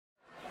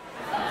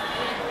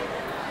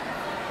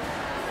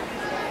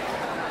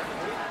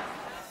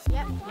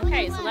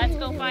Okay, so let's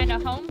go find a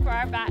home for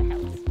our bat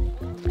house.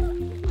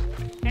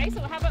 Okay, so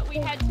how about we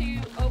head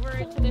over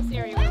to this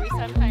area where we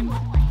sometimes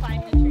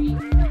climb the trees.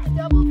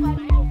 Double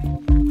fun.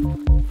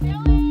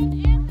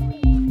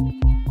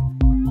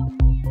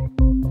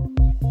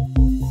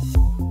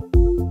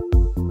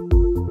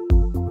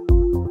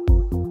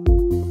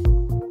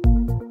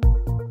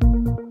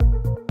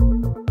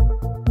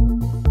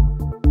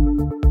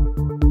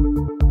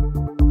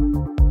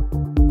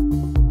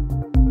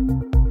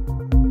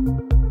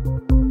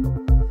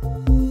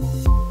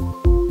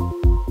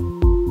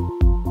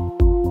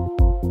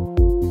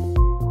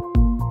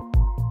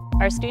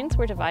 Our students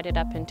were divided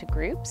up into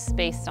groups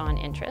based on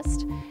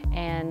interest,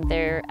 and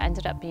there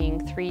ended up being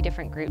 3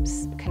 different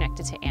groups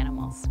connected to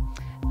animals.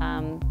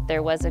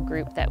 There was a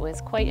group that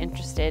was quite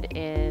interested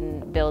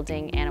in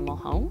building animal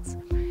homes,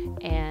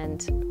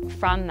 and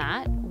from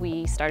that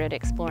we started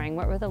exploring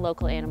what were the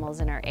local animals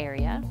in our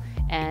area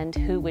and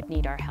who would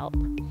need our help.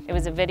 It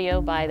was a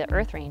video by the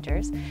Earth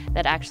Rangers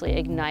that actually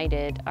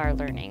ignited our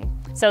learning.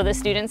 So the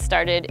students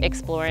started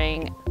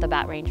exploring the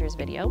Bat Rangers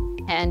video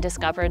and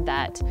discovered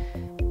that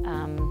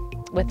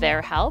with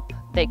their help,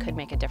 they could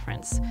make a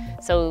difference.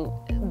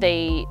 So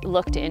they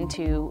looked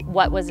into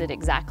what was it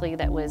exactly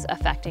that was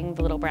affecting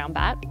the little brown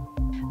bat.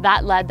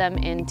 That led them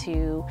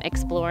into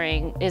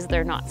exploring, is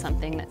there not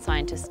something that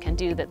scientists can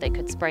do that they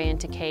could spray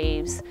into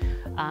caves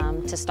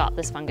to stop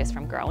this fungus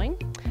from growing?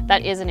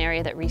 That is an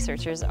area that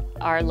researchers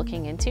are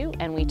looking into,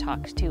 and we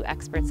talked to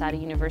experts at a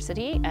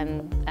university,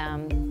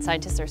 and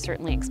scientists are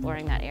certainly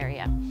exploring that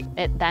area.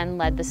 It then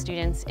led the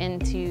students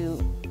into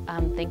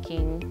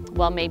thinking,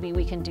 well, maybe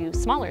we can do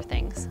smaller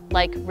things,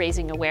 like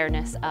raising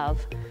awareness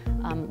of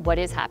what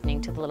is happening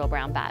to the little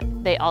brown bat.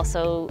 They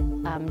also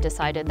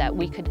decided that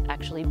we could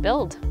actually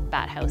build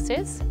bat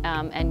houses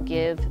and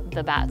give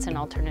the bats an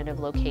alternative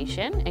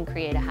location and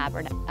create a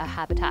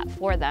habitat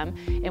for them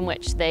in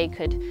which they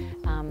could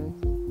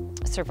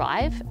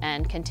survive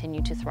and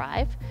continue to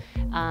thrive.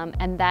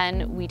 And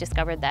then we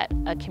discovered that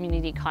a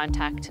community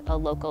contact, a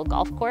local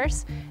golf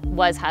course,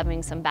 was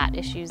having some bat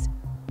issues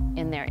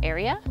in their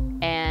area,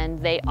 and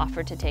they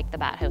offered to take the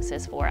bat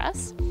houses for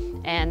us,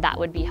 and that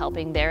would be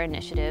helping their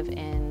initiative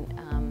in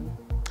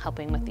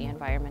helping with the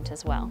environment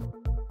as well.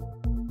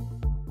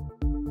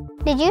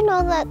 Did you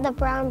know that the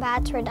brown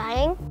bats were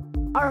dying?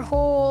 Our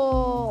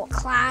whole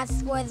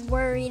class was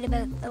worried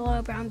about the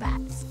little brown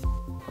bats.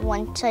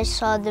 Once I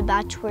saw the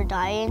bats were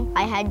dying,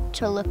 I had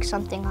to look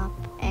something up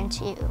and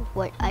see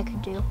what I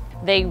could do.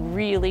 They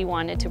really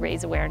wanted to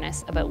raise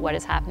awareness about what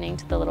is happening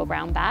to the little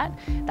brown bat.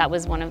 That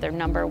was one of their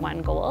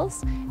 #1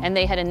 goals. And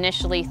they had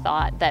initially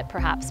thought that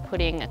perhaps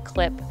putting a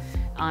clip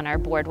on our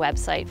board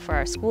website for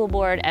our school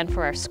board and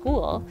for our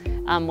school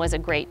was a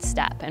great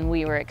step. And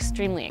we were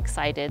extremely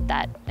excited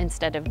that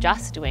instead of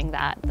just doing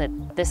that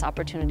this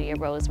opportunity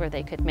arose where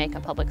they could make a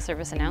public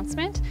service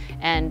announcement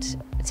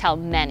and tell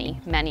many,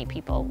 many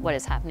people what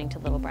is happening to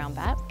little brown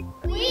bat.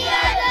 We are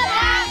the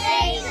Bat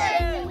Rangers,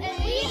 and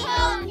we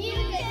hope you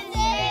can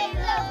save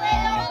the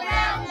little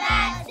brown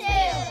bat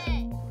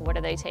too. What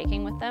are they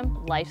taking with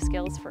them? Life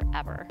skills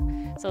forever.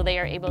 So they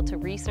are able to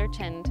research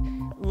and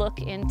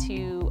look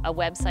into a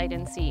website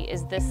and see,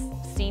 is this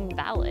seem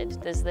valid?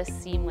 Does this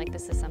seem like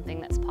this is something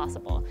that's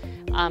possible?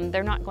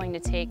 They're not going to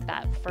take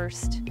that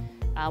first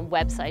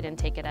website and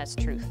take it as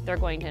truth. They're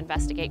going to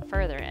investigate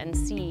further and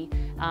see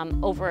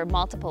over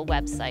multiple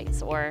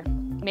websites, or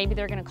maybe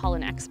they're going to call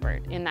an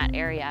expert in that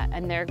area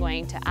and they're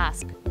going to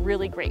ask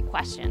really great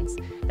questions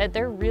that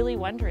they're really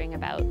wondering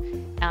about,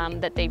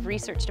 that they've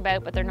researched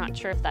about, but they're not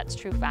sure if that's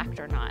true fact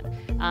or not.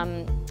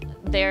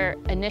 Their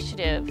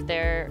initiative,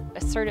 their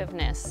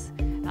assertiveness,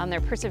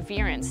 their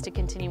perseverance to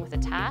continue with a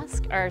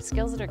task are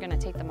skills that are going to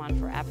take them on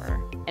forever.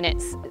 And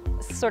it's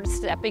sort of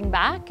stepping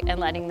back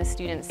and letting the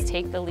students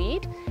take the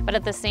lead, but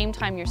at the same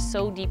time you're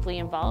so deeply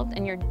involved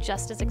and you're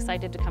just as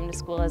excited to come to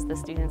school as the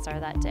students are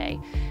that day.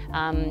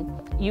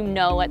 You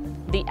know at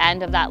the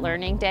end of that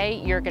learning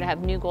day you're going to have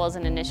new goals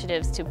and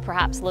initiatives to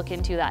perhaps look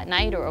into that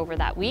night or over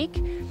that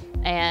week,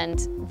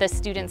 and the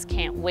students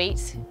can't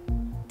wait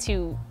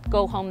to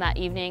go home that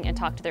evening and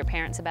talk to their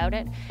parents about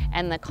it.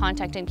 And the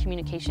contact and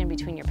communication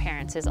between your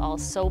parents is all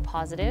so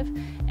positive,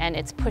 and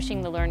it's pushing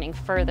the learning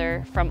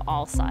further from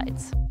all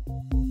sides.